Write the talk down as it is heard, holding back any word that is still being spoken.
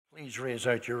Please raise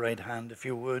out your right hand if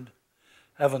you would.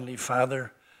 Heavenly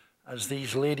Father, as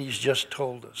these ladies just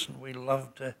told us, and we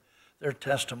loved their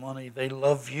testimony, they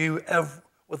love you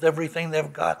with everything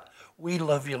they've got. We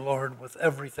love you, Lord, with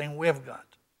everything we've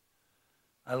got.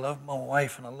 I love my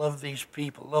wife and I love these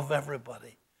people, love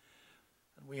everybody.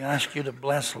 And we ask you to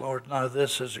bless, Lord, now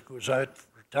this as it goes out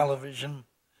for television.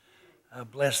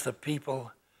 Bless the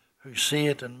people who see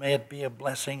it and may it be a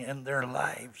blessing in their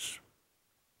lives.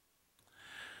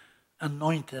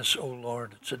 Anoint this, O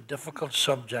Lord. It's a difficult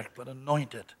subject, but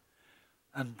anoint it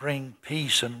and bring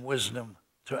peace and wisdom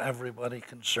to everybody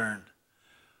concerned.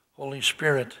 Holy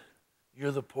Spirit,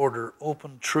 you're the porter.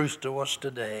 Open truth to us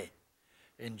today.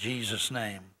 In Jesus'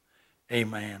 name,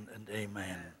 amen and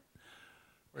amen.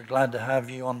 We're glad to have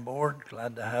you on board,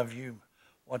 glad to have you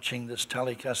watching this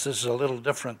telecast. This is a little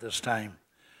different this time.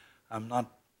 I'm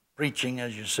not preaching,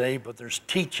 as you say, but there's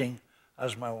teaching,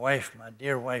 as my wife, my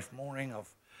dear wife, Maureen, of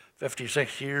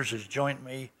 56 years, has joined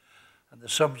me. And the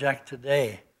subject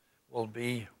today will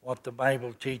be what the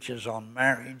Bible teaches on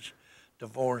marriage,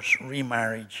 divorce,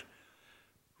 remarriage,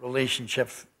 relationship,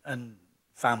 and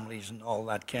families, and all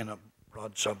that kind of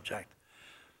broad subject.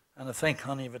 And I think,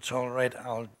 honey, if it's all right,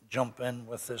 I'll jump in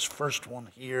with this first one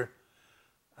here,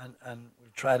 and we'll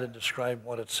try to describe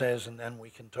what it says, and then we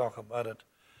can talk about it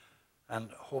and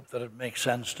hope that it makes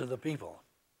sense to the people.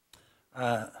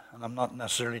 And I'm not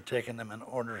necessarily taking them in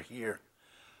order here.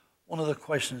 One of the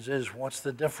questions is, what's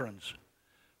the difference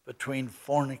between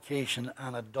fornication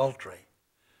and adultery?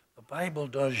 The Bible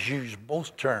does use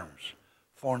both terms,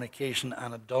 fornication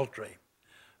and adultery.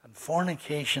 And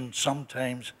fornication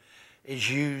sometimes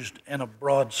is used in a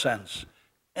broad sense,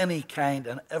 any kind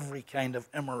and every kind of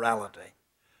immorality.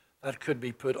 That could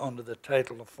be put under the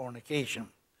title of fornication.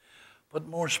 But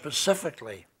more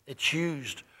specifically, it's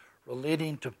used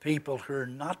relating to people who are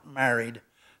not married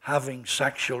having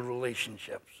sexual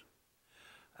relationships.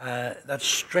 That's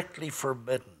strictly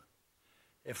forbidden.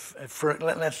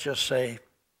 Let's just say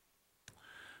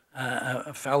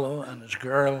a fellow and his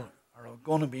girl are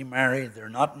going to be married, they're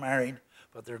not married,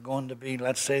 but they're going to be,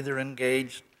 let's say they're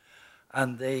engaged,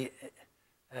 and they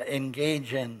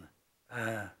engage in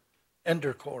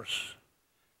intercourse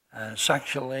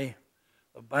sexually.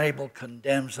 The Bible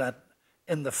condemns that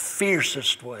in the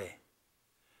fiercest way.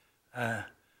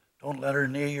 Don't let her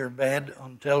near your bed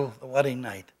until the wedding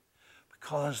night.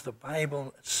 Because the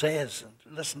Bible says,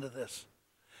 and listen to this,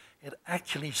 it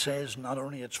actually says not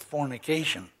only it's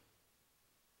fornication,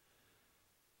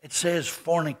 it says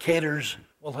fornicators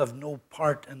will have no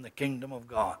part in the kingdom of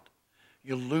God.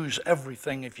 You'll lose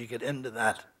everything if you get into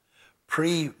that.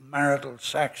 Premarital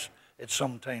sex, it's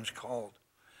sometimes called.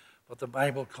 But the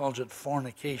Bible calls it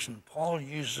fornication. Paul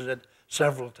uses it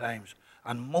several times,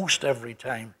 and most every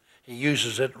time he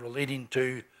uses it relating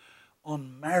to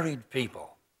unmarried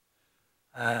people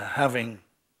having,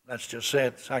 let's just say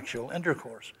it, sexual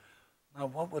intercourse. Now,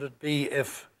 what would it be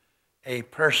if a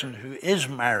person who is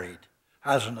married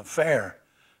has an affair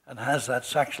and has that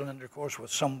sexual intercourse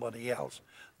with somebody else?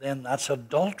 Then that's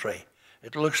adultery.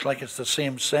 It looks like it's the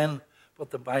same sin, but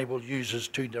the Bible uses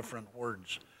two different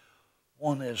words.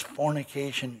 One is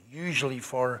fornication, usually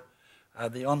for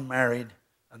the unmarried,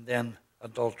 and then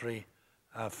adultery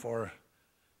for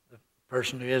the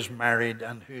person who is married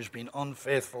and who's been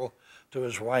unfaithful to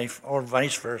his wife, or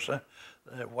vice versa.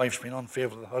 The wife's been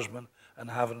unfaithful to the husband and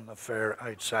having an affair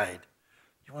outside.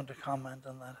 Do you want to comment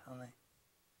on that, honey?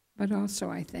 But also,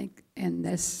 I think in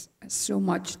this so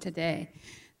much today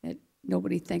that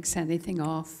nobody thinks anything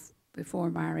off before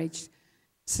marriage,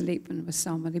 sleeping with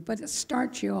somebody, but it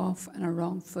starts you off on a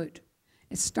wrong foot.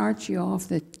 It starts you off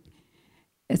that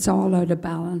it's all out of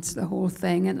balance, the whole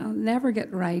thing, and it'll never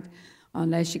get right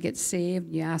unless you get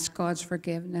saved, you ask God's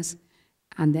forgiveness,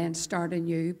 and then start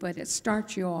anew. But it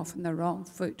starts you off on the wrong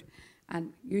foot,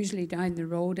 and usually down the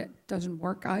road it doesn't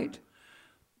work out.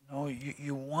 No,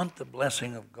 you want the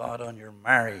blessing of God on your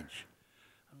marriage.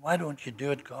 And why don't you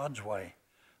do it God's way?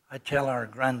 I tell our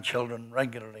grandchildren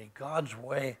regularly, God's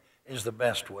way is the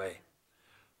best way.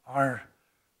 Our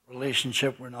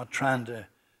relationship, we're not trying to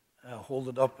hold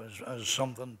it up as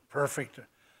something perfect,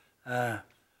 but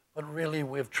really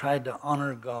we've tried to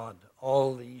honor God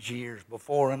all these years,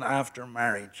 before and after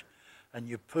marriage. And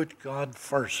you put God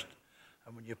first.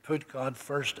 And when you put God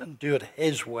first and do it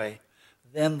His way,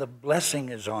 then the blessing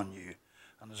is on you.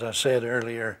 And as I said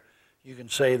earlier, you can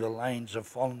say the lines have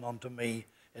fallen onto me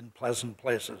in pleasant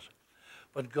places.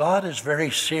 But God is very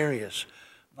serious,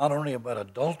 not only about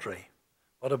adultery,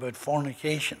 but about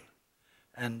fornication.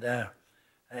 And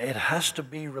it has to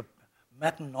be,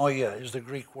 metanoia is the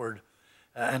Greek word,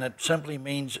 and it simply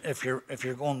means if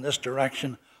you're going this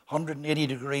direction, 180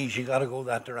 degrees, you got to go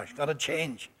that direction. Got to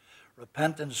change.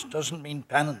 Repentance doesn't mean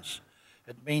penance.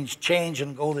 It means change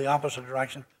and go the opposite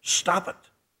direction. Stop it.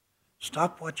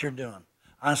 Stop what you're doing.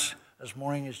 Ask, as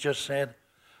Maureen has just said,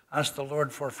 ask the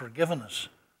Lord for forgiveness.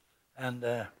 And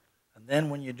then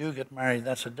when you do get married,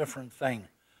 that's a different thing.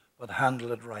 But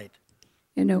handle it right.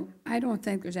 You know, I don't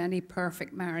think there's any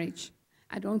perfect marriage.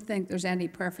 I don't think there's any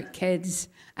perfect kids.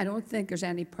 I don't think there's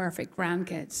any perfect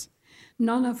grandkids.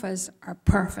 None of us are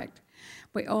perfect.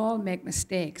 We all make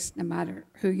mistakes, no matter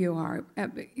who you are.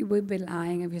 You would be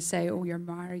lying if you say, oh, your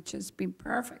marriage has been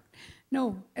perfect.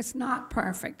 No, it's not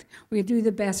perfect. We do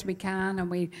the best we can and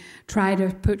we try to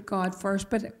put God first,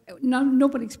 but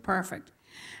nobody's perfect.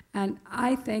 And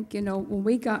I think, you know, when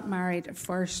we got married at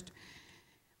first,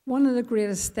 one of the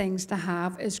greatest things to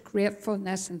have is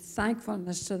gratefulness and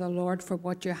thankfulness to the Lord for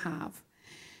what you have.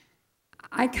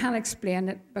 I can't explain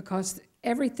it because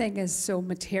everything is so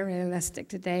materialistic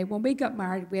today. When we got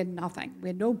married, we had nothing. We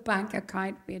had no bank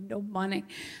account, we had no money,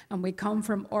 and we come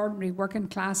from ordinary working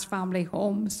class family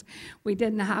homes. We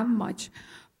didn't have much.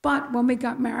 But when we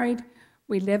got married,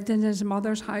 we lived in his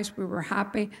mother's house, we were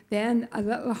happy. Then a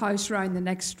little house around the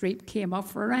next street came up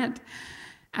for rent.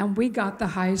 And we got the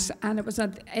house, and it was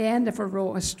at the end of a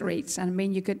row of streets. And I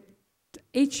mean, you could,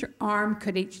 each arm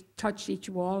could touch each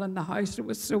wall in the house. It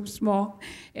was so small.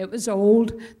 It was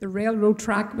old. The railroad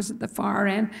track was at the far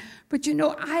end. But you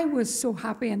know, I was so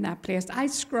happy in that place. I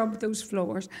scrubbed those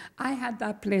floors. I had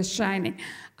that place shining.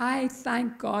 I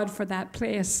thank God for that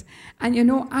place. And you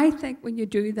know, I think when you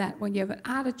do that, when you have an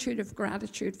attitude of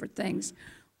gratitude for things,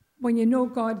 when you know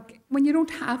God, when you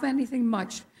don't have anything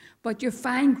much, but you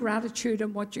find gratitude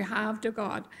in what you have to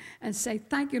God and say,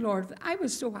 thank you, Lord. I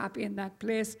was so happy in that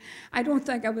place. I don't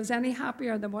think I was any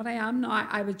happier than what I am now.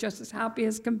 I was just as happy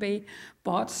as can be.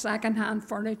 Bought second-hand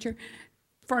furniture,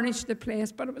 furnished the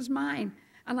place, but it was mine.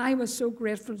 And I was so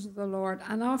grateful to the Lord.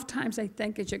 And oftentimes I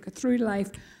think as you go through life,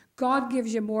 God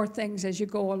gives you more things as you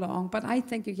go along. But I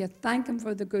think if you thank Him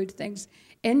for the good things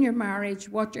in your marriage,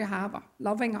 what you have, a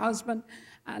loving husband,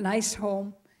 a nice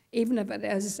home, even if it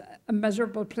is a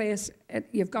miserable place,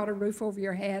 you've got a roof over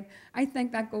your head. I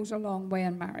think that goes a long way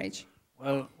in marriage.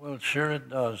 Well, sure it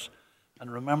does.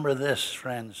 And remember this,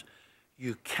 friends,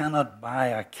 you cannot buy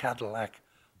a Cadillac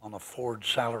on a Ford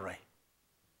salary.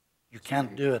 You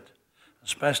can't do it,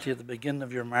 especially at the beginning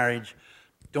of your marriage.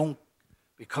 Don't,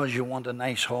 because you want a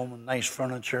nice home and nice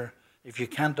furniture, if you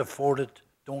can't afford it,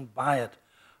 don't buy it.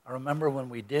 I remember when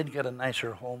we did get a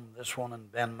nicer home, this one in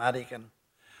Ben Madigan,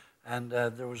 and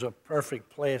there was a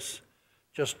perfect place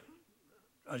just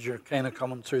as you're kind of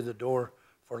coming through the door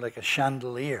for like a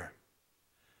chandelier.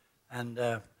 And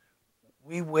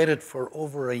we waited for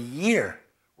over a year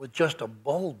with just a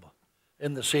bulb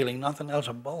in the ceiling, nothing else,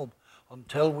 a bulb,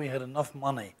 until we had enough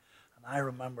money. And I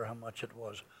remember how much it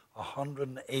was,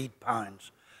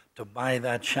 £108 to buy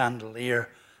that chandelier.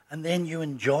 And then you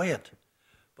enjoy it.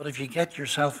 But if you get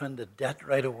yourself into debt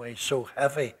right away, so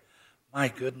heavy, my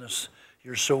goodness,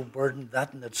 you're so burdened,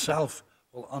 that in itself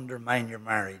will undermine your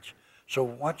marriage. So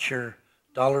watch your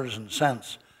dollars and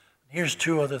cents. Here's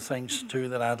two other things, too,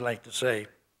 that I'd like to say.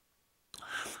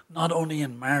 Not only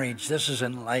in marriage, this is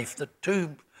in life, the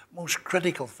two most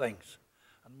critical things.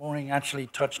 And Maureen actually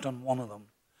touched on one of them.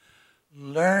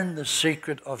 Learn the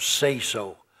secret of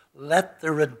say-so. Let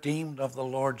the redeemed of the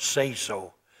Lord say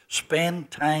so. Spend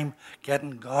time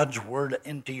getting God's word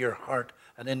into your heart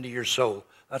and into your soul.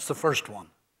 That's the first one.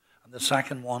 The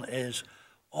second one is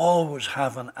always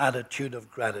have an attitude of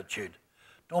gratitude.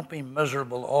 Don't be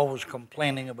miserable, always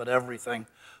complaining about everything,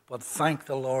 but thank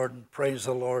the Lord and praise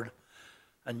the Lord.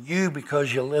 And you,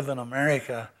 because you live in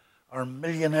America, are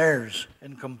millionaires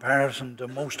in comparison to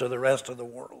most of the rest of the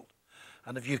world.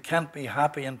 And if you can't be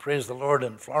happy and praise the Lord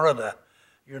in Florida,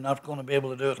 you're not going to be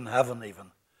able to do it in heaven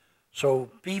even. So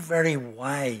be very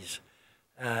wise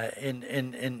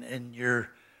in your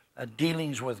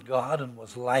dealings with God and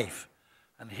with life.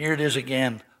 And here it is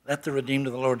again. Let the redeemed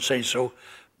of the Lord say so.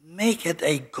 Make it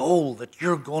a goal that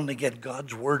you're going to get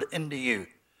God's word into you.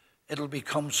 It'll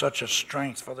become such a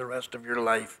strength for the rest of your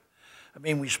life. I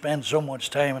mean, we spend so much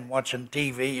time in watching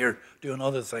TV or doing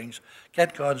other things.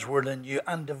 Get God's word in you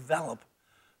and develop,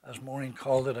 as Maureen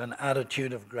called it, an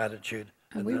attitude of gratitude.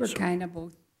 And we were kind of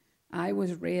both. I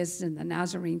was raised in the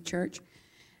Nazarene church,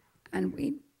 and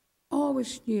we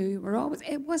always knew,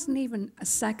 it wasn't even a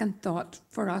second thought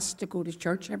for us to go to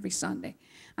church every Sunday.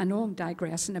 I know I'm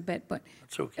digressing a bit, but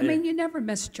that's okay. I mean, you never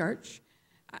missed church.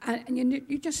 And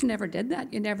you just never did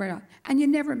that. You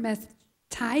never missed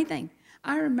tithing.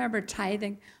 I remember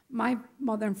tithing. My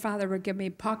mother and father would give me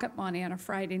pocket money on a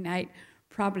Friday night,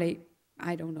 probably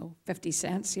I don't know, 50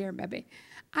 cents here maybe.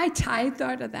 I tithed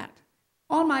out of that.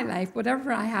 All my life,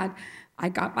 whatever I had, I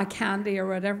got my candy or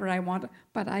whatever I wanted,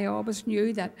 but I always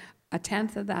knew that a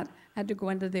tenth of that had to go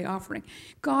into the offering.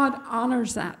 God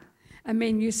honors that. I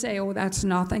mean, you say, oh, that's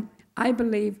nothing. I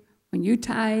believe when you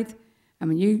tithe and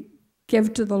when you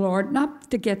give to the Lord,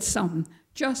 not to get something,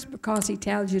 just because he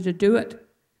tells you to do it,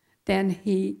 then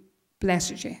he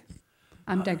blesses you.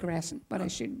 I'm digressing, but I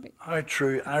shouldn't be. How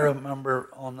true. I remember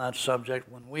on that subject,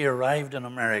 when we arrived in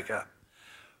America,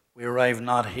 we arrived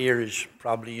not here, as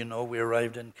probably you know, we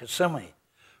arrived in Kissimmee,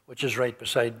 which is right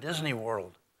beside Disney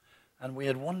World. And we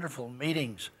had wonderful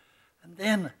meetings. And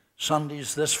then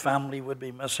Sundays, this family would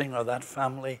be missing or that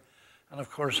family. And of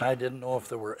course, I didn't know if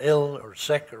they were ill or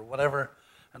sick or whatever.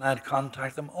 And I'd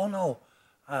contact them. Oh no,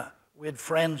 we had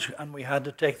friends and we had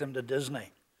to take them to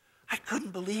Disney. I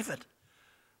couldn't believe it.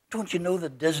 Don't you know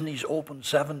that Disney's open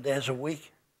 7 days a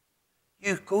week?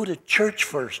 You go to church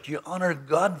first. You honor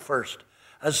God first,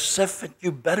 as if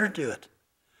you better do it.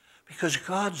 Because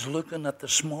God's looking at the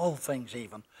small things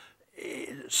even,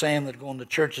 saying that going to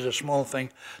church is a small thing,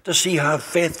 to see how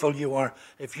faithful you are.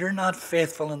 If you're not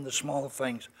faithful in the small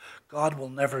things, God will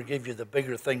never give you the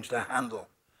bigger things to handle.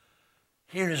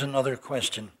 Here's another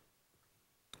question.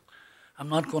 I'm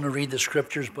not going to read the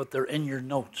scriptures, but they're in your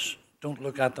notes. Don't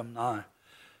look at them now.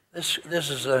 This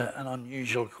is an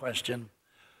unusual question.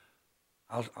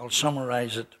 I'll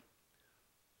summarize it.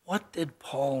 What did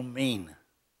Paul mean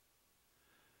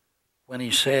when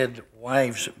he said,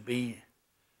 wives, be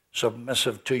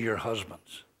submissive to your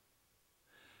husbands?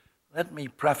 Let me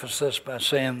preface this by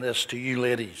saying this to you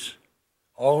ladies.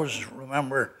 Always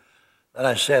remember that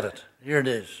I said it. Here it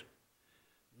is.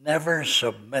 Never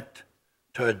submit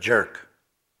to a jerk.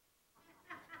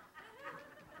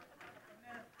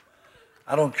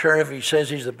 I don't care if he says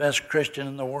he's the best Christian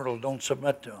in the world, don't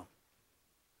submit to him.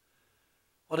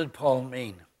 What did Paul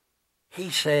mean? He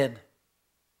said,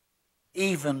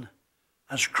 even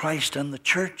as Christ and the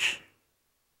church.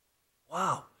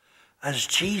 Wow. As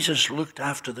Jesus looked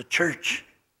after the church.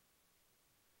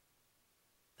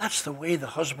 That's the way the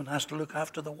husband has to look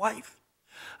after the wife.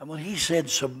 And when he said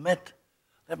submit,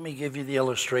 let me give you the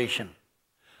illustration.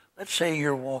 Let's say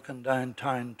you're walking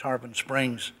downtown Tarpon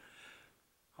Springs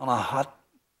on a hot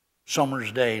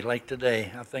summer's day like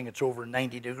today. I think it's over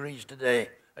 90 degrees today,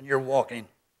 and you're walking.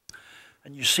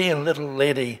 And you see a little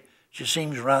lady, she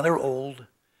seems rather old,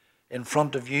 in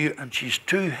front of you, and she's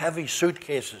 2 heavy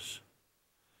suitcases.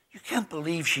 You can't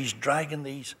believe she's dragging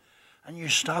these. And you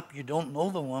stop, you don't know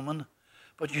the woman,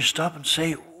 but you stop and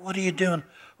say, what are you doing?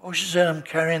 Oh, she said, I'm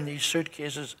carrying these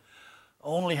suitcases. I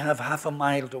only have half a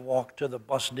mile to walk to the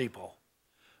bus depot.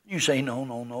 You say, no,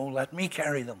 let me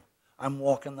carry them. I'm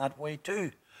walking that way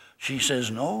too. She says,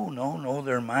 no,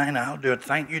 they're mine. I'll do it.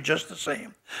 Thank you just the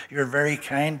same. You're very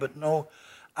kind, but no,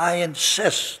 I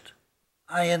insist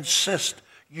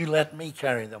you let me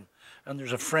carry them. And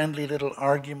there's a friendly little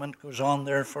argument goes on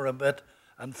there for a bit,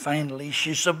 and finally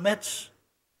she submits.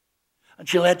 And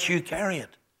she lets you carry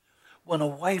it. When a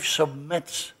wife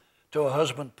submits to a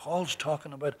husband, Paul's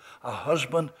talking about a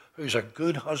husband who's a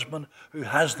good husband, who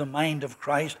has the mind of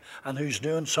Christ, and who's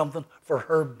doing something for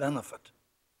her benefit.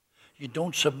 You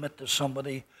don't submit to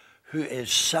somebody who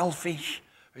is selfish,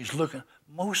 who's looking.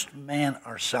 Most men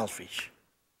are selfish.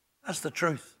 That's the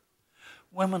truth.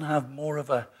 Women have more of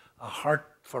a heart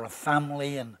for a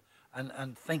family and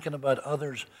thinking about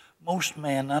others. Most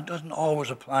men, that doesn't always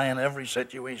apply in every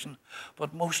situation,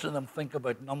 but most of them think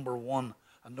about number one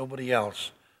and nobody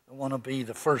else. They want to be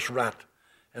the first rat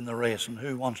in the race, and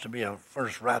who wants to be a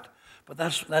first rat? But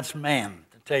that's men,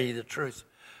 to tell you the truth.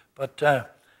 But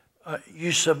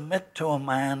you submit to a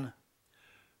man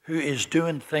who is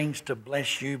doing things to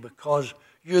bless you because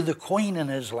you're the queen in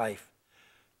his life.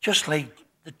 Just like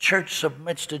the church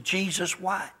submits to Jesus.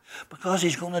 Why? Because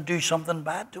he's going to do something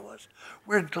bad to us.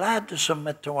 We're glad to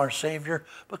submit to our Savior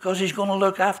because he's going to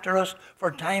look after us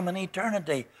for time and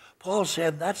eternity. Paul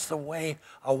said that's the way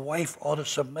a wife ought to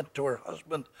submit to her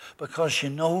husband, because she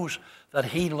knows that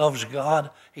he loves God,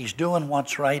 he's doing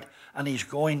what's right, and he's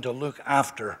going to look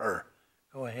after her.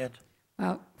 Go ahead.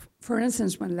 Well, for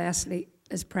instance, when Leslie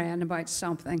is praying about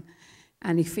something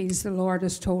and he feels the Lord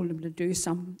has told him to do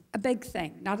something, a big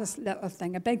thing, not a little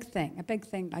thing, a big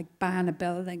thing like buying a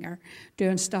building or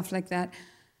doing stuff like that,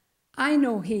 I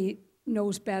know he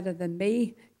knows better than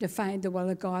me to find the will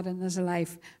of God in his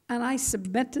life. And I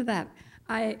submit to that.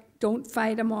 I don't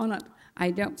fight him on it.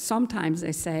 I don't. Sometimes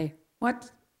they say,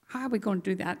 what? How are we going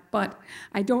to do that? But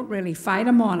I don't really fight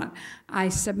him on it. I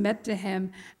submit to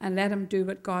him and let him do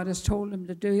what God has told him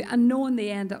to do. And know in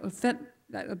the end it'll fit,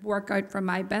 it'll work out for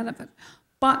my benefit.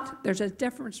 But there's a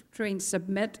difference between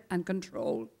submit and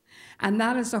control. And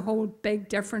that is a whole big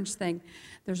difference thing.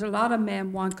 There's a lot of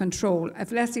men want control.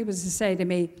 If Leslie was to say to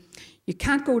me, you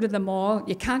can't go to the mall,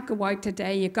 you can't go out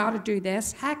today, you got to do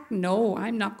this, heck no,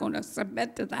 I'm not going to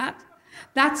submit to that.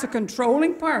 That's a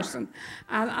controlling person.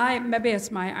 And maybe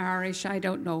it's my Irish, I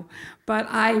don't know. But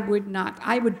I would not.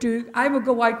 I would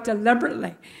go out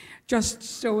deliberately just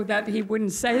so that he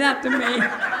wouldn't say that to me.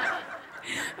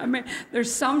 I mean,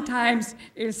 there's sometimes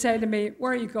he'll say to me,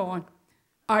 where are you going?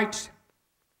 Out.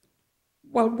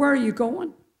 Well, where are you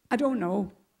going? I don't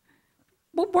know.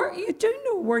 Well, you do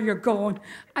know where you're going.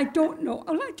 I don't know.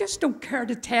 Well, I just don't care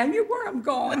to tell you where I'm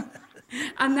going.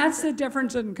 And that's the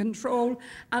difference in control.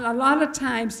 And a lot of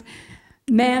times,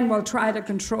 men will try to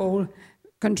control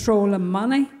the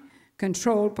money,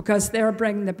 because they're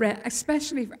bringing the bread.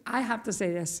 Especially, I have to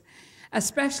say this,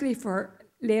 especially for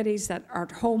ladies that are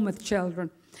at home with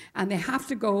children, and they have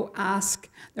to go ask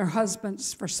their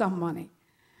husbands for some money.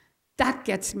 That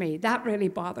gets me. That really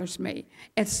bothers me.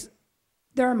 It's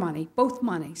their money, both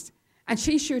monies. And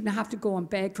she shouldn't have to go and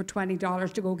beg for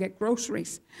 $20 to go get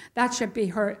groceries. That should be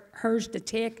hers to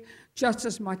take just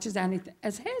as much as anything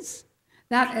as his.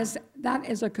 That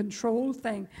is a control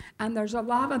thing. And there's a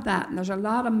lot of that. And there's a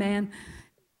lot of men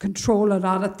control a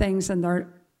lot of things in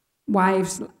their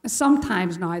wives.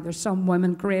 Sometimes now there's some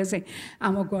women crazy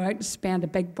and will go out and spend a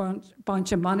big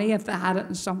bunch of money if they had it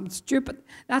in something stupid.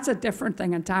 That's a different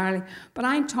thing entirely. But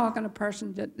I'm talking a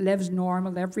person that lives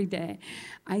normal every day.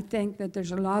 I think that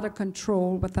there's a lot of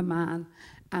control with a man,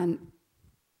 and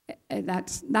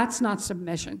that's not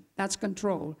submission. That's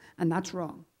control, and that's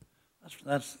wrong.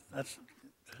 That's a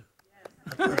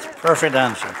perfect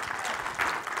answer.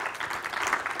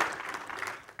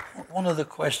 One of the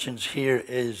questions here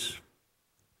is,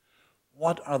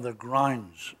 what are the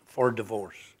grounds for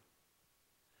divorce?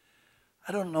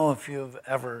 I don't know if you've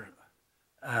ever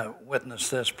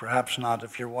witnessed this, perhaps not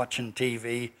if you're watching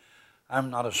TV. I'm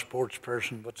not a sports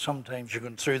person, but sometimes you're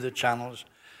going through the channels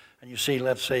and you see,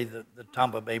 let's say, the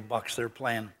Tampa Bay Bucks, they're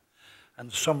playing,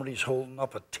 and somebody's holding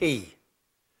up a T.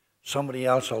 Somebody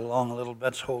else along a little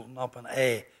bit's holding up an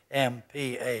A,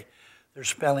 M-P-A. They're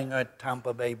spelling out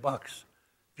Tampa Bay Bucks.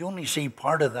 If you only see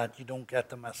part of that, you don't get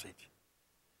the message.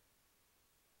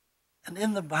 And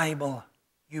in the Bible,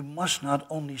 you must not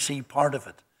only see part of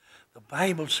it. The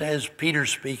Bible says, Peter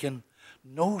speaking,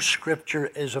 no scripture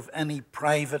is of any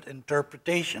private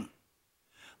interpretation.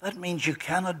 That means you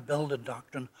cannot build a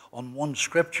doctrine on one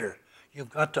scripture. You've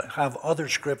got to have other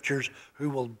scriptures who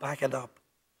will back it up,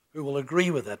 who will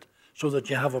agree with it, so that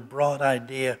you have a broad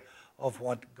idea of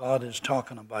what God is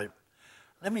talking about.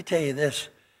 Let me tell you this.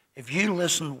 If you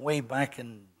listen way back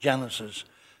in Genesis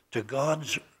to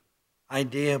God's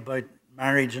idea about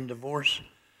marriage and divorce,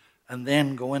 and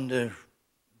then go into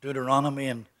Deuteronomy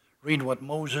and read what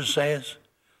Moses says,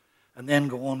 and then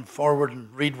go on forward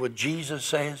and read what Jesus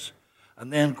says,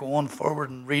 and then go on forward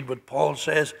and read what Paul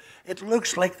says, it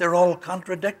looks like they're all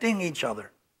contradicting each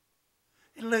other.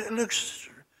 It looks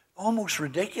almost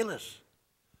ridiculous.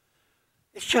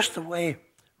 It's just the way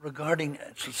regarding,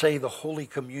 say, the Holy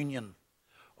Communion,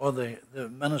 or the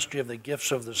ministry of the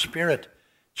gifts of the Spirit.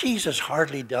 Jesus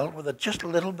hardly dealt with it, just a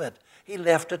little bit. He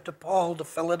left it to Paul to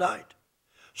fill it out.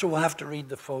 So we'll have to read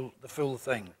the full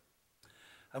thing.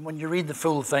 And when you read the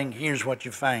full thing, here's what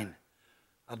you find.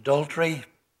 Adultery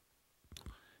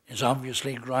is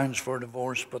obviously grounds for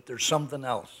divorce, but there's something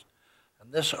else.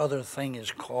 And this other thing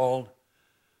is called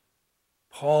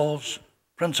Paul's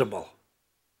principle,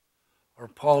 or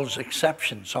Paul's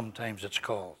exception, sometimes it's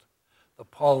called. The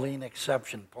Pauline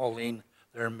exception. Pauline,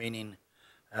 there meaning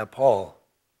Paul.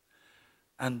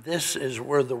 And this is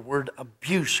where the word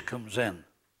abuse comes in.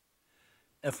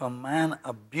 If a man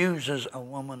abuses a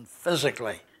woman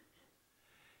physically,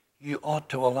 you ought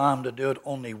to allow him to do it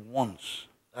only once.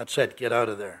 That's it, get out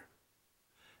of there.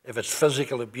 If it's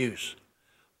physical abuse.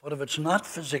 But if it's not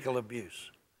physical abuse,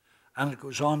 and it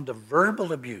goes on to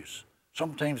verbal abuse,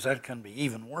 sometimes that can be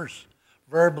even worse.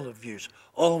 Verbal abuse,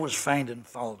 always finding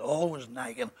fault, always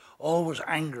nagging, always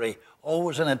angry,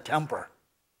 always in a temper.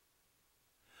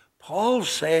 Paul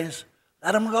says,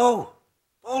 let him go.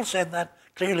 Paul said that.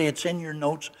 Clearly it's in your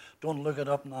notes. Don't look it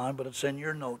up now, but it's in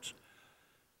your notes.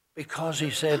 Because he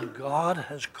said, God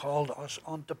has called us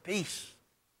unto peace.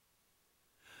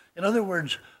 In other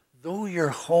words, though your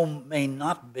home may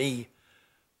not be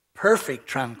perfect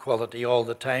tranquility all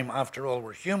the time, after all,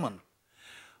 we're human.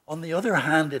 On the other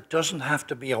hand, it doesn't have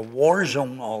to be a war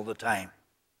zone all the time.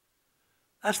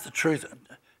 That's the truth.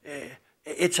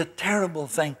 It's a terrible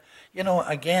thing. You know,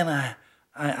 again,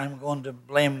 I'm going to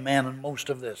blame men in most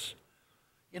of this.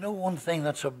 You know one thing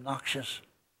that's obnoxious?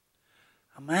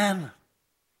 A A man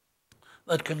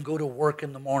that can go to work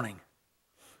in the morning.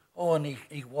 Oh, and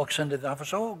he walks into the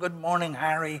office. Oh, good morning,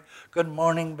 Harry. Good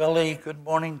morning, Billy. Good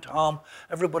morning, Tom.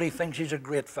 Everybody thinks he's a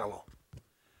great fellow.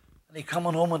 And he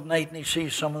coming home at night and he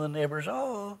sees some of the neighbors.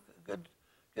 Oh, good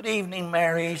evening,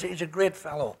 Mary. He's a great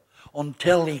fellow.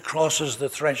 Until he crosses the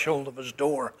threshold of his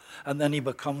door, and then he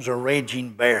becomes a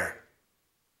raging bear.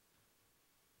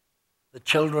 The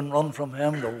children run from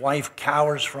him. The wife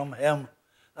cowers from him.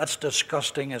 That's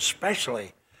disgusting,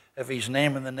 especially if he's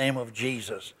naming the name of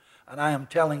Jesus. And I am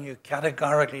telling you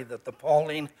categorically that the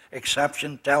Pauline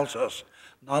exception tells us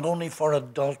not only for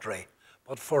adultery,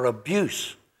 but for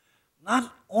abuse.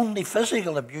 Not only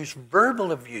physical abuse,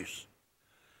 verbal abuse.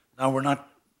 Now, we're not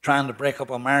trying to break up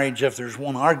a marriage if there's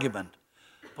one argument.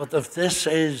 But if this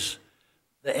is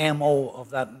the MO of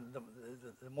that,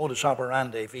 the modus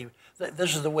operandi,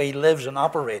 this is the way he lives and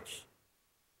operates.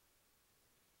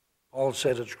 Paul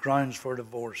said it's grounds for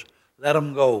divorce. Let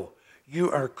him go. You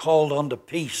are called unto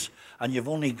peace, and you've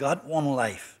only got one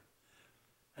life.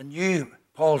 And you,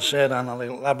 Paul said, and I'll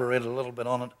elaborate a little bit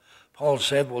on it, Paul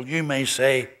said, well, you may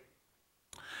say,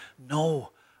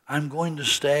 no, I'm going to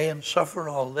stay and suffer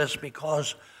all this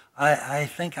because I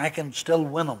think I can still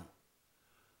win him.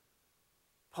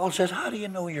 Paul says, how do you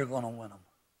know you're going to win him?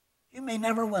 You may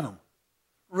never win him.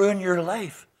 Ruin your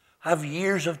life. Have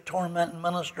years of torment and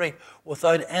ministry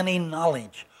without any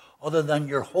knowledge other than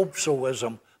your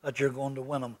hope-soism that you're going to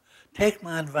win him. Take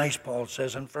my advice, Paul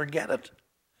says, and forget it.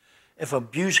 If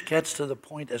abuse gets to the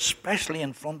point, especially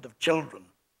in front of children,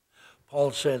 Paul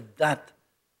said that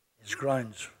is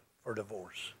grounds for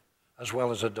divorce as well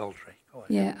as adultery. Go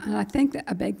ahead. Yeah, and I think that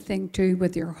a big thing too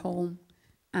with your home,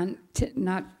 and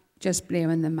not just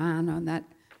blaming the man on that.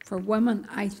 For women,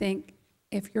 I think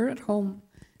if you're at home,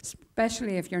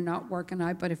 especially if you're not working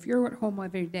out, but if you're at home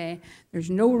every day, there's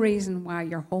no reason why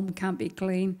your home can't be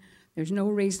clean. There's no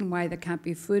reason why there can't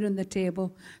be food on the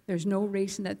table. There's no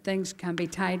reason that things can be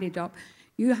tidied up.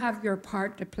 You have your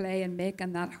part to play in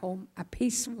making that home a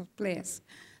peaceful place.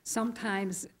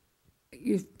 Sometimes,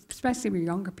 especially with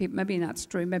younger people, maybe that's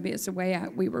true, maybe it's the way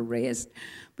we were raised,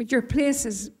 but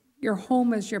your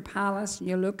home is your palace, and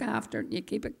you look after it and you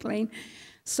keep it clean.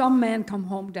 Some men come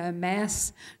home to a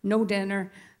mess, no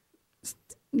dinner,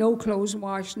 no clothes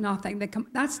washed, nothing.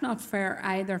 That's not fair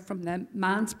either from the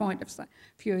man's point of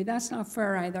view. That's not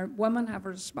fair either. Women have a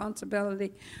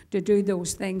responsibility to do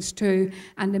those things too,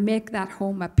 and to make that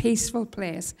home a peaceful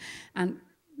place, and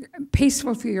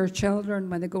peaceful for your children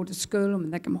when they go to school and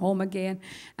when they come home again,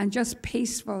 and just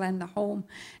peaceful in the home.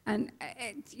 And,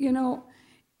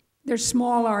 there's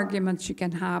small arguments you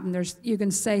can have, and you can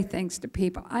say things to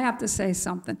people. I have to say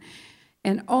something.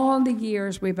 In all the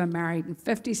years we've been married, in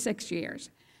 56 years,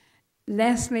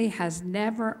 Leslie has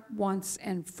never once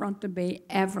in front of me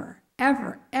ever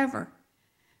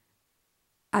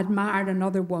admired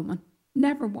another woman.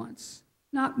 Never once.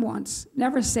 Not once.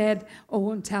 Never said, oh,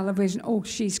 on television, oh,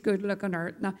 she's good looking,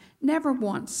 or no, never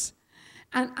once.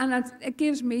 And it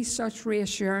gives me such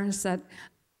reassurance that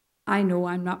I know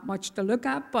I'm not much to look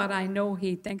at, but I know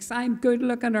he thinks I'm good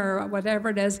looking or whatever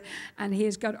it is, and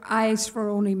he's got eyes for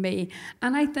only me.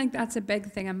 And I think that's a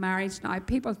big thing in marriage now.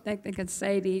 People think they can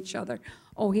say to each other,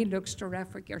 oh, he looks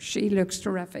terrific or she looks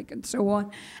terrific and so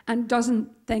on, and doesn't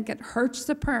think it hurts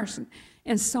the person.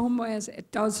 In some ways,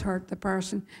 it does hurt the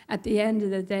person. At the end of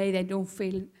the day, they don't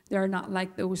feel they're not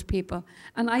like those people.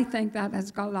 And I think that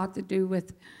has got a lot to do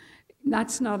with,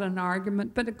 that's not an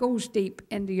argument, but it goes deep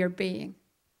into your being.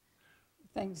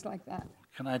 Things like that.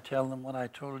 Can I tell them what I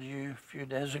told you a few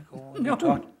days ago when No. you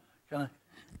talked? Can I?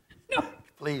 No.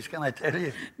 Please, can I tell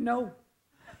you? No.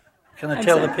 Can I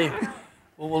tell the people?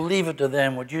 Well, we'll leave it to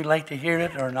them. Would you like to hear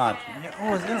it or not?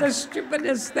 Oh, It's the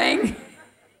stupidest thing.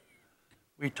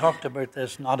 We talked about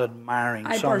this, not admiring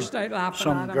I burst out laughing at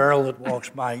some him. girl that walks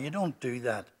by. You don't do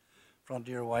that in front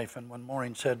of your wife. And when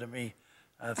Maureen said to me,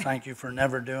 thank you for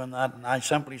never doing that, and I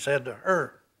simply said to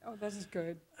her, Oh, this is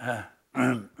good.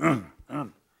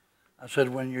 I said,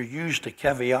 when you're used to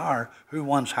caviar, who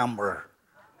wants hamburger?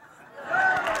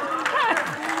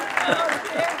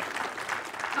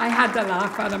 I had to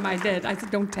laugh at him, I did. I said,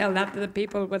 don't tell that to the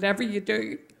people, whatever you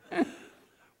do.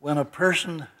 When a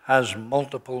person has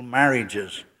multiple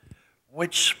marriages,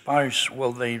 which spouse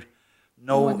will they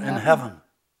know in heaven?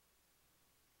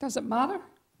 Does it matter?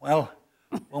 Well,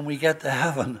 when we get to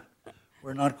heaven,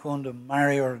 we're not going to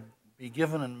marry or be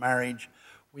given in marriage.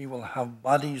 We will have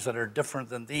bodies that are different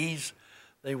than these.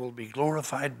 They will be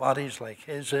glorified bodies like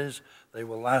his is. They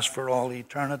will last for all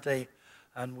eternity.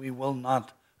 And we will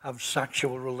not have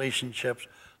sexual relationships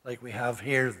like we have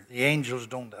here. The angels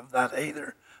don't have that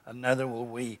either, and neither will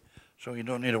we. so you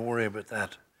don't need to worry about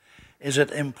that. Is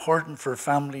it important for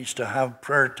families to have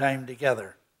prayer time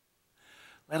together?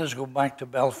 Let us go back to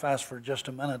Belfast for just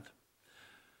a minute.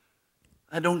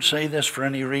 I don't say this for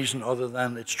any reason other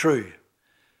than it's true.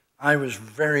 I was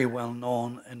very well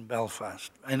known in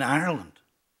Belfast, in Ireland.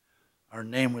 Our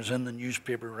name was in the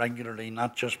newspaper regularly,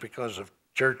 not just because of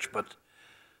church, but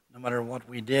no matter what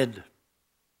we did.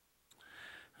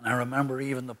 And I remember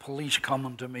even the police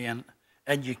coming to me and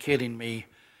educating me.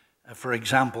 For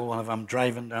example, when I'm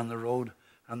driving down the road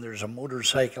and there's a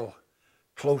motorcycle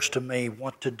close to me,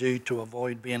 what to do to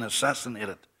avoid being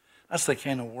assassinated. That's the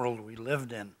kind of world we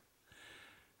lived in.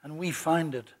 And we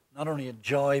find it not only a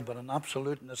joy, but an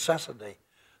absolute necessity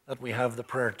that we have the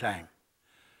prayer time.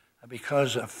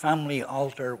 Because a family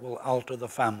altar will alter the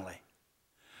family.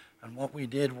 And what we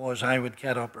did was I would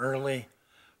get up early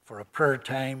for a prayer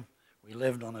time. We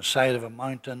lived on the side of a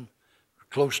mountain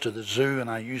close to the zoo, and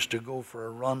I used to go for a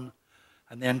run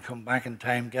and then come back in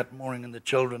time, get Maureen and the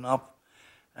children up,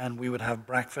 and we would have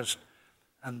breakfast.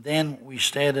 And then we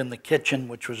stayed in the kitchen,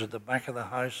 which was at the back of the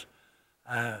house,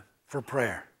 for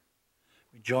prayer.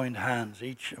 We joined hands,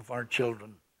 each of our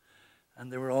children.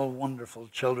 And they were all wonderful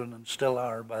children, and still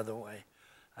are, by the way.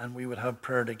 And we would have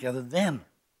prayer together. Then,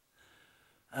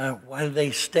 while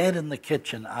they stayed in the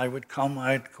kitchen, I would come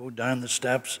out, go down the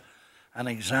steps, and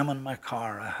examine my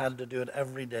car. I had to do it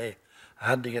every day. I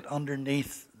had to get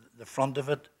underneath the front of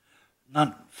it,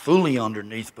 not fully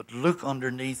underneath, but look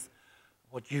underneath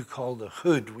what you call the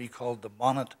hood, we called the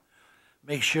bonnet.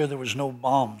 Make sure there was no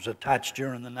bombs attached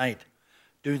during the night.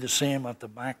 Do the same at the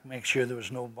back, make sure there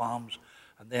was no bombs,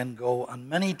 and then go. And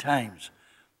many times,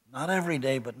 not every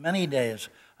day, but many days,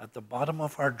 at the bottom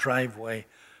of our driveway,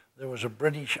 there was a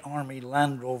British Army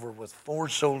Land Rover with 4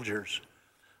 soldiers,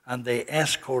 and they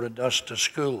escorted us to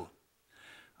school.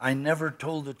 I never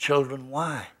told the children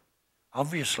why,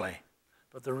 obviously,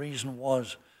 but the reason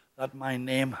was that my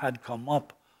name had come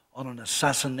up on an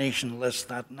assassination list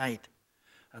that night,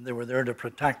 and they were there to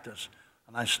protect us.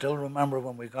 And I still remember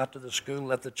when we got to the school,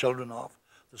 let the children off,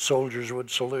 the soldiers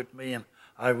would salute me and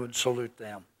I would salute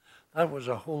them. That was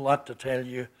a whole lot to tell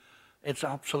you. It's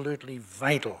absolutely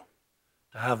vital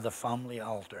to have the family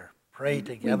altar. Pray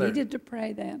together. We needed to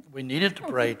pray then. We needed to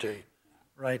pray too,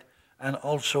 right? And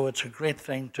also it's a great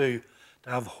thing too to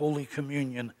have Holy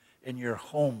Communion in your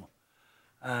home.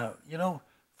 You know,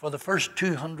 for the first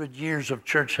 200 years of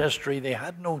church history, they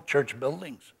had no church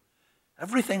buildings.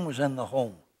 Everything was in the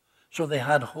home. So they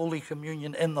had Holy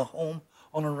Communion in the home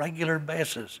on a regular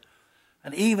basis.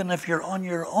 And even if you're on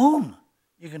your own,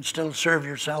 you can still serve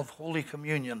yourself Holy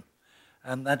Communion.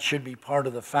 And that should be part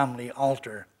of the family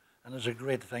altar, and is a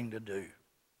great thing to do.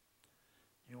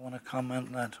 You want to comment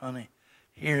on that, honey?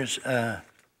 Here's, let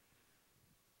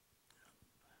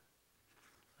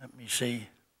me see.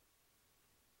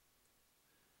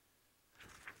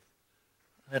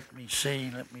 Let me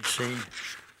see.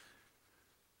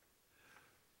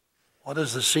 What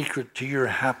is the secret to your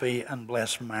happy and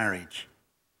blessed marriage?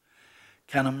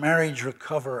 Can a marriage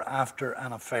recover after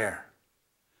an affair?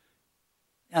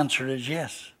 The answer is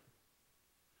yes.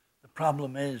 The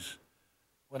problem is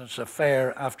when it's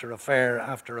affair after affair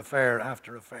after affair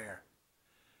after affair.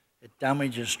 It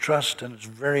damages trust, and it's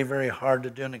very, very hard to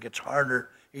do, and it gets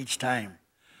harder each time.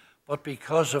 But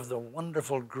because of the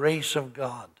wonderful grace of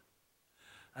God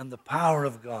and the power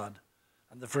of God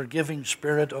and the forgiving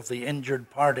spirit of the injured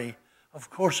party, of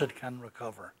course it can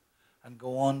recover and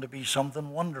go on to be something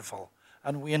wonderful.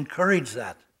 And we encourage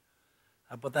that.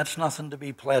 But that's nothing to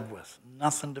be pled with.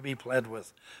 Nothing to be pled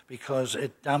with, because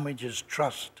it damages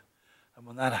trust. And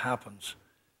when that happens,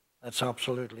 that's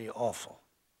absolutely awful.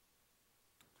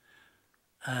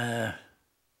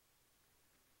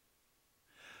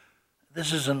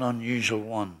 This is an unusual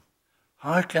one.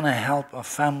 How can I help a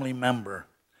family member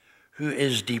who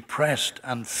is depressed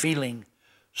and feeling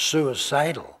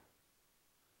suicidal?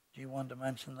 Do you want to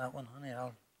mention that one, honey?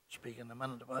 I'll speak in a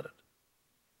minute about it.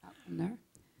 No.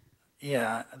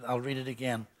 Yeah, I'll read it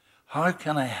again. How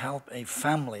can I help a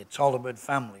family? It's all about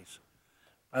families.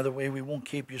 By the way, we won't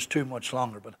keep you too much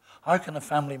longer, but how can a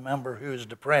family member who is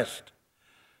depressed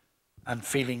and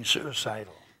feeling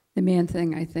suicidal? The main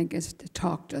thing, I think, is to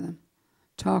talk to them.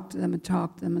 Talk to them and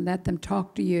talk to them, and let them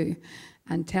talk to you,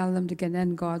 and tell them to get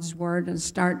in God's Word and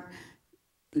start.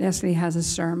 Leslie has a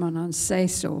sermon on Say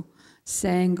So,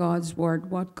 saying God's Word,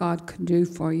 what God can do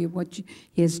for you, what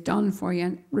He has done for you,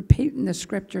 and repeating the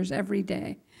Scriptures every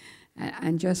day,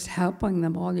 and just helping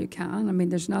them all you can. I mean,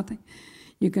 there's nothing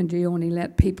you can do, only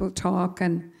let people talk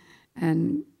and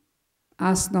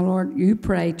ask the Lord. You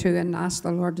pray too, and ask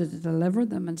the Lord to deliver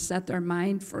them and set their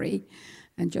mind free,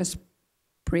 and just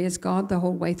praise God the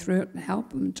whole way through it and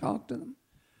help them and talk to them.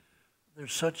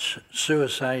 There's such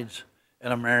suicides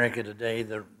in America today.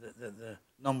 The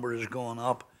number is going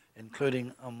up,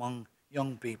 including among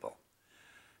young people.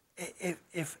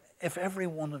 If every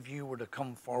one of you were to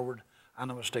come forward and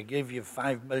I was to give you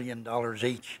 $5 million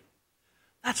each,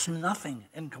 that's nothing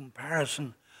in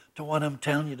comparison to what I'm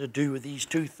telling you to do with these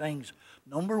two things.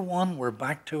 Number one, we're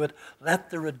back to it. Let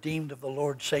the redeemed of the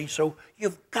Lord say so.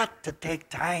 You've got to take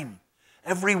time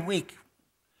every week,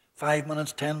 5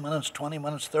 minutes, 10 minutes, 20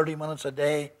 minutes, 30 minutes a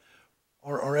day,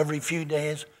 or every few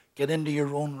days. Get into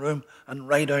your own room and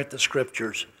write out the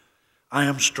scriptures. I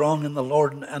am strong in the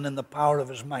Lord and in the power of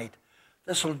his might.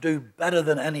 This will do better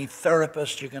than any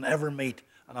therapist you can ever meet,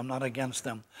 and I'm not against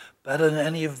them. Better than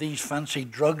any of these fancy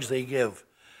drugs they give.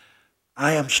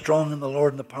 I am strong in the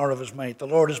Lord and the power of his might. The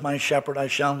Lord is my shepherd, I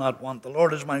shall not want. The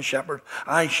Lord is my shepherd,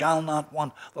 I shall not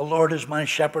want. The Lord is my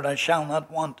shepherd, I shall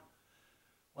not want.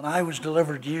 When I was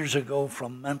delivered years ago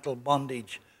from mental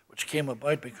bondage, which came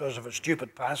about because of a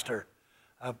stupid pastor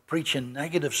preaching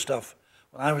negative stuff,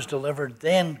 when I was delivered,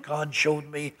 then God showed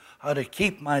me how to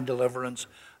keep my deliverance,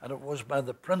 and it was by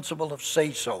the principle of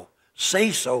say so.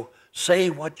 Say so. Say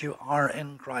what you are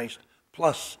in Christ.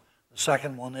 Plus, the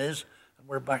second one is, and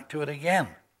we're back to it again,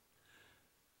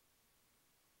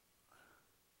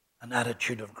 an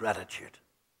attitude of gratitude.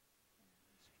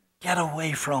 Get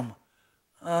away from,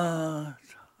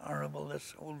 it's horrible,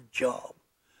 this old job,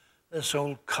 this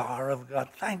old car I've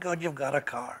got. Thank God you've got a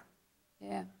car.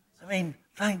 Yeah. I mean,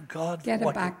 thank God. Get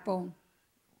a backbone.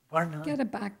 Pardon? Get a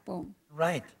backbone.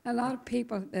 Right. A lot of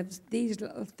people, there's these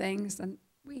little things, and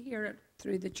we hear it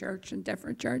through the church in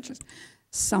different churches.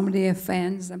 Somebody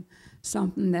offends them,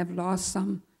 something they've lost,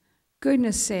 some.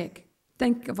 Goodness sake,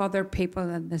 think of other people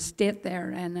in the state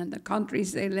they're in and the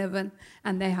countries they live in,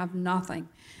 and they have nothing.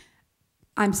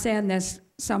 I'm saying this,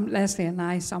 Leslie and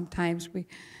I, sometimes we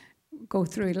go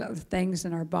through little things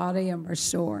in our body and we're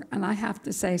sore. And I have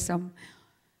to say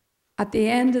at the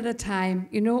end of the time,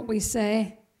 you know what we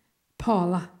say?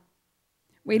 Paula.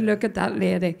 We look at that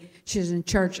lady. She's in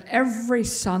church every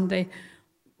Sunday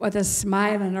with a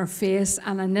smile on her face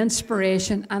and an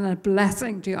inspiration and a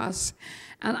blessing to us.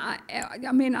 And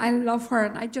I mean, I love her,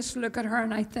 and I just look at her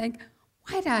and I think,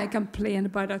 why do I complain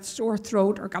about a sore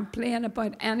throat or complain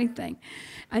about anything?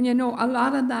 And you know, a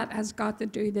lot of that has got to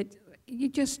do that you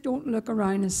just don't look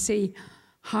around and see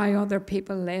how other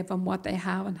people live and what they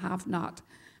have and have not.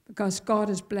 Because God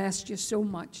has blessed you so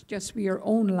much just with your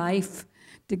own life,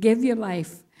 to give you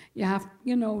life. You have,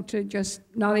 you know, to just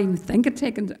not even think of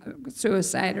taking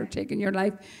suicide or taking your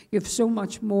life. You have so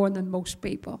much more than most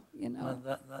people, you know.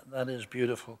 That is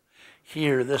beautiful.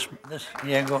 Here, this,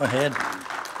 yeah, go ahead.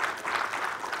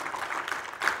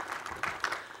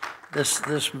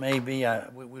 This may be,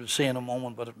 we'll see in a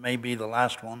moment, but it may be the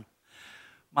last one.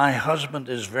 My husband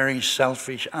is very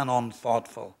selfish and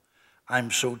unthoughtful.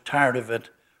 I'm so tired of it.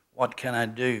 What can I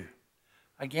do?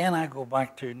 Again, I go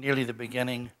back to nearly the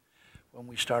beginning when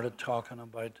we started talking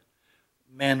about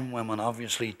men and women,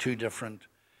 obviously two different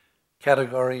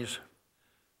categories.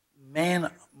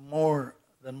 Men, more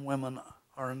than women,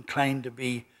 are inclined to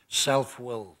be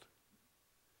self-willed.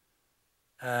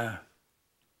 I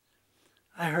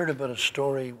heard about a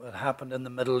story that happened in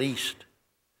the Middle East.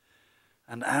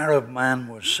 An Arab man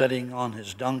was sitting on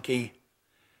his donkey,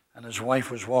 and his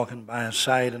wife was walking by his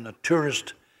side, and a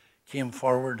tourist came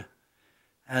forward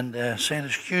and said,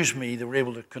 excuse me. They were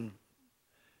able to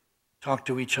talk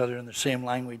to each other in the same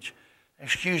language.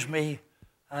 Excuse me,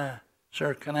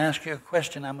 sir, can I ask you a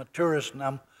question? I'm a tourist, and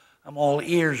I'm all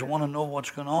ears. I want to know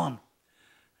what's going on.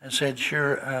 I said,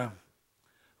 sure,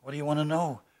 what do you want to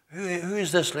know? Who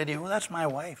is this lady? Well, that's my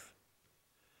wife.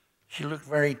 She looked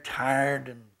very tired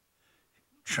and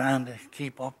trying to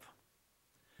keep up.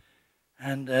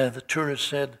 And the tourist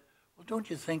said, well, don't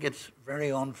you think it's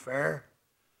very unfair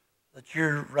that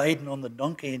you're riding on the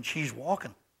donkey and she's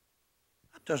walking?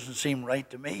 That doesn't seem right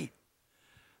to me.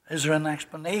 Is there an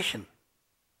explanation?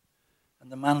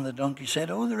 And the man on the donkey said,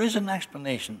 oh, there is an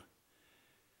explanation.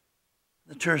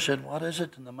 The tourist said, what is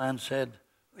it? And the man said,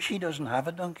 well, she doesn't have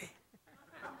a donkey.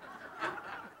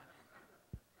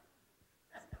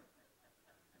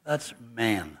 That's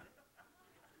man.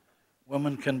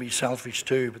 Women can be selfish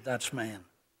too, but that's man.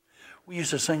 We used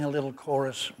to sing a little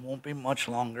chorus, won't be much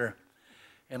longer,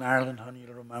 in Ireland, honey,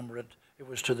 you'll remember it. It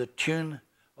was to the tune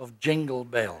of Jingle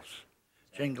Bells.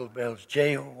 Jingle Bells,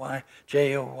 J-O-Y,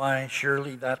 J-O-Y,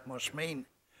 surely that must mean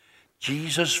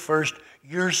Jesus first,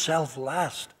 yourself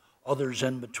last, others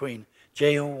in between.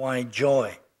 J-O-Y,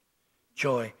 joy,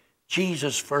 joy.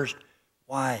 Jesus first,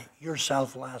 why,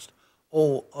 yourself last,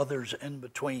 oh, others in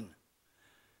between.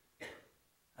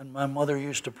 And my mother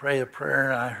used to pray a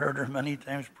prayer. I heard her many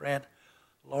times pray it.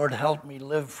 Lord, help me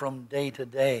live from day to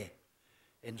day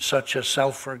in such a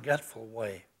self-forgetful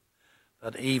way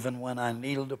that even when I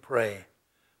kneel to pray,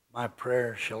 my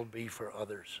prayer shall be for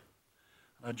others.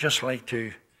 And I'd just like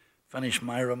to finish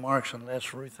my remarks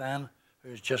unless Ruth Ann,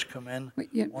 who's just come in,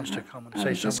 wants to come and say something. I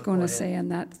was just going to say on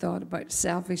that thought about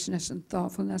selfishness and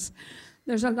thoughtfulness.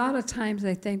 There's a lot of times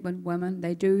I think when women,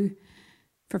 they do,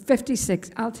 for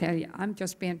 56, I'll tell you, I'm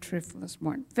just being truthful this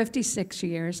morning. 56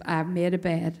 years, I've made a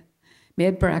bed,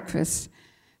 made breakfast,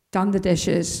 done the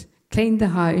dishes, cleaned the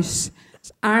house,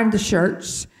 ironed the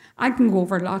shirts. I can go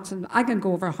over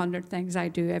 100 things I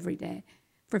do every day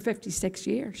for 56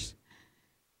 years.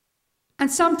 And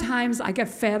sometimes I get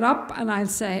fed up and I'll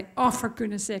say, oh, for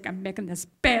goodness sake, I'm making this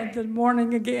bed this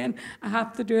morning again. I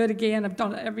have to do it again. I've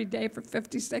done it every day for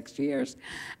 56 years.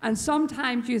 And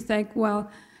sometimes you think,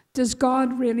 well, does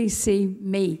God really see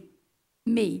me?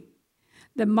 Me.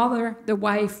 The mother, the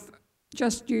wife,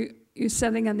 just you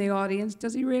sitting in the audience,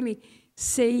 does he really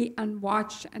see and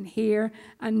watch and hear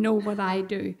and know what I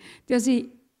do? Does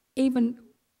he even,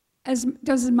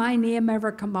 does my name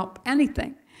ever come up?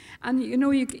 Anything? And you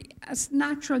know, it's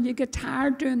natural, you get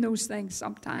tired doing those things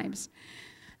sometimes.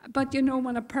 But you know,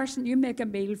 when a person, you make a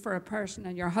meal for a person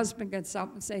and your husband gets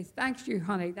up and says, thanks you,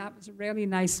 honey, that was a really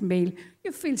nice meal,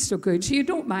 you feel so good. So you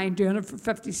don't mind doing it for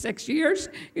 56 years.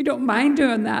 You don't mind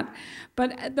doing that.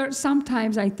 But there's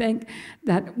sometimes I think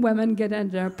that women get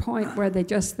into a point where they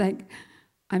just think,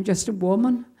 I'm just a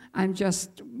woman. I'm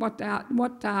just, what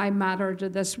do I matter to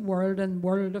this world and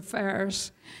world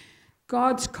affairs?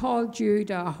 God's called you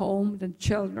to a home and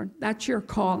children. That's your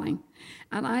calling.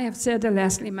 And I have said to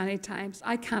Leslie many times,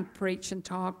 I can't preach and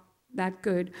talk that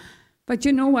good. But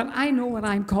you know what? I know what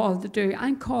I'm called to do.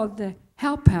 I'm called to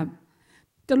help him,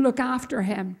 to look after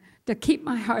him, to keep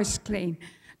my house clean,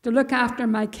 to look after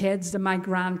my kids and my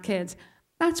grandkids.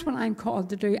 That's what I'm called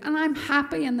to do. And I'm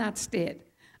happy in that state.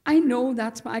 I know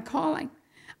that's my calling.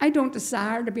 I don't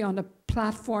desire to be on a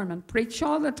platform and preach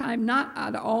all the time, not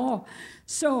at all.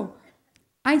 So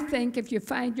I think if you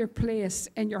find your place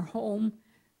in your home,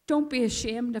 don't be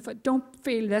ashamed of it. Don't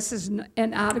feel this is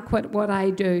inadequate what I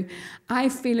do. I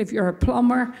feel if you're a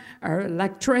plumber or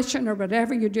electrician or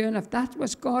whatever you're doing, if that's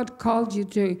what God called you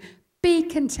to, be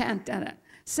content in it.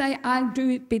 Say, I'll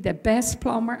be the best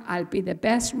plumber, I'll be the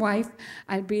best wife,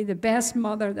 I'll be the best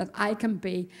mother that I can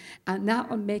be, and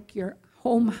that will make your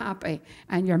home happy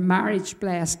and your marriage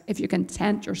blessed if you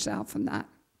content yourself in that.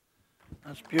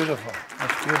 That's beautiful.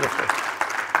 That's beautiful.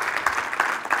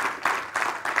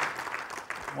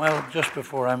 Well, just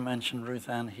before I mention Ruth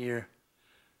Ann here,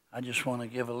 I just want to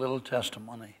give a little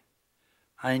testimony.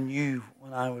 I knew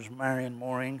when I was marrying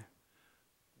Maureen,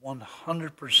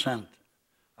 100%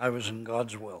 I was in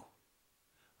God's will,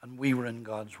 and we were in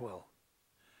God's will.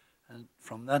 And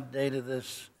from that day to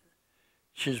this,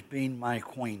 she's been my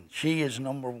queen. She is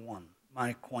number one,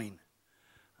 my queen.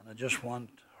 And I just want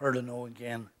her to know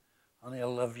again, honey, I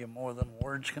love you more than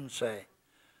words can say.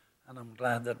 And I'm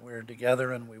glad that we're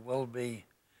together, and we will be.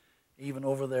 Even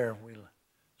over there, we'll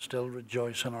still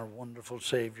rejoice in our wonderful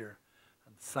Savior.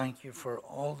 And thank you for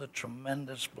all the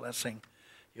tremendous blessing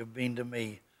you've been to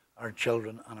me, our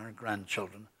children, and our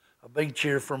grandchildren. A big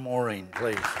cheer for Maureen,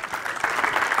 please.